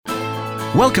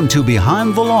Welcome to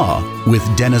Behind the Law with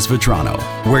Dennis Vetrano,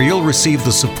 where you'll receive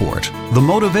the support, the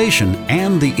motivation,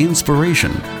 and the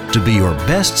inspiration to be your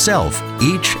best self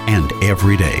each and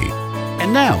every day.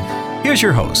 And now, here's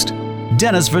your host,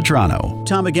 Dennis Vetrano.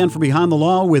 Time again for Behind the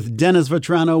Law with Dennis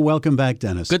Vetrano. Welcome back,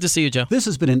 Dennis. Good to see you, Joe. This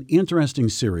has been an interesting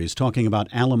series talking about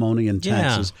alimony and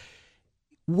taxes.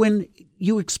 Yeah. When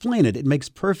you explain it, it makes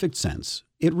perfect sense.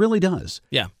 It really does.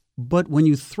 Yeah. But when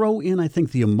you throw in, I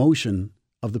think, the emotion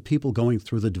of the people going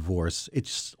through the divorce,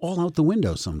 it's all out the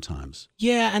window sometimes.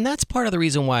 Yeah, and that's part of the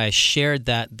reason why I shared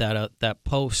that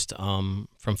post from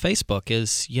Facebook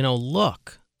is,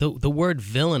 look, the word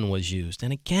villain was used.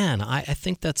 And again, I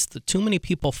think that's too many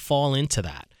people fall into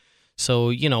that.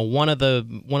 So, one of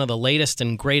the latest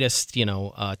and greatest,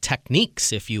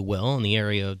 techniques, if you will, in the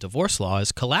area of divorce law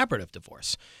is collaborative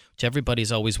divorce, which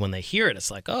everybody's always, when they hear it, it's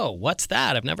like, oh, what's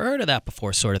that? I've never heard of that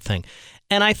before, sort of thing.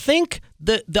 And I think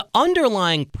the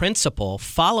underlying principle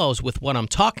follows with what I'm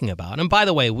talking about. And by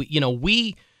the way,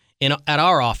 at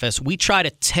our office, we try to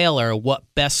tailor what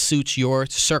best suits your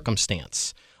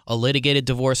circumstance. A litigated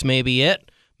divorce may be it.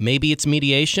 Maybe it's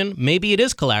mediation. Maybe it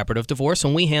is collaborative divorce,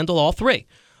 and we handle all three.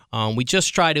 We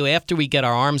just try to, after we get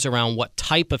our arms around what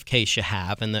type of case you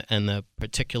have and the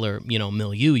particular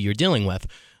milieu you're dealing with,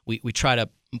 we try to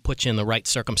put you in the right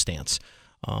circumstance.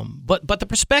 But the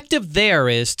perspective there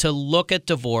is to look at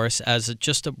divorce as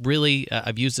just a really,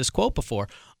 I've used this quote before,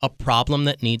 a problem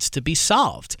that needs to be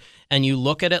solved. And you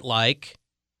look at it like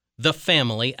the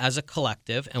family as a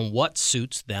collective and what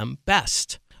suits them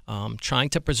best. Trying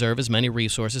to preserve as many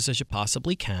resources as you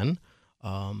possibly can,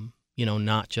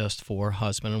 not just for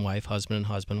husband and wife,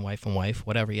 wife and wife,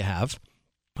 whatever you have.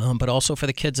 But also for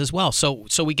the kids as well.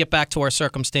 So we get back to our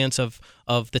circumstance of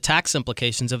the tax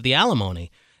implications of the alimony.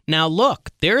 Now,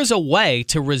 look, there's a way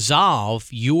to resolve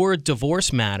your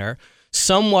divorce matter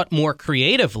somewhat more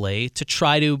creatively to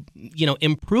try to,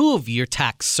 improve your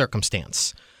tax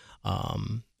circumstance.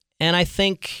 And I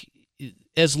think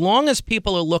as long as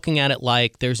people are looking at it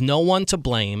like there's no one to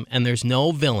blame and there's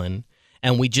no villain,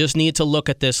 and we just need to look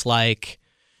at this like,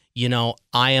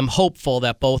 I am hopeful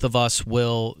that both of us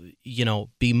will,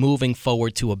 be moving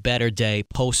forward to a better day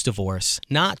post-divorce,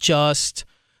 not just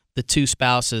the two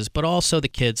spouses, but also the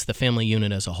kids, the family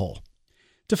unit as a whole.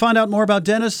 To find out more about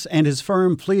Dennis and his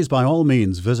firm, please, by all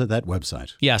means, visit that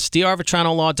website. Yes,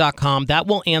 drvetranolaw.com. That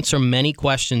will answer many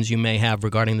questions you may have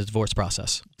regarding the divorce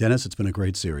process. Dennis, it's been a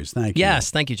great series. Thank you. Yes,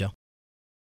 thank you, Joe.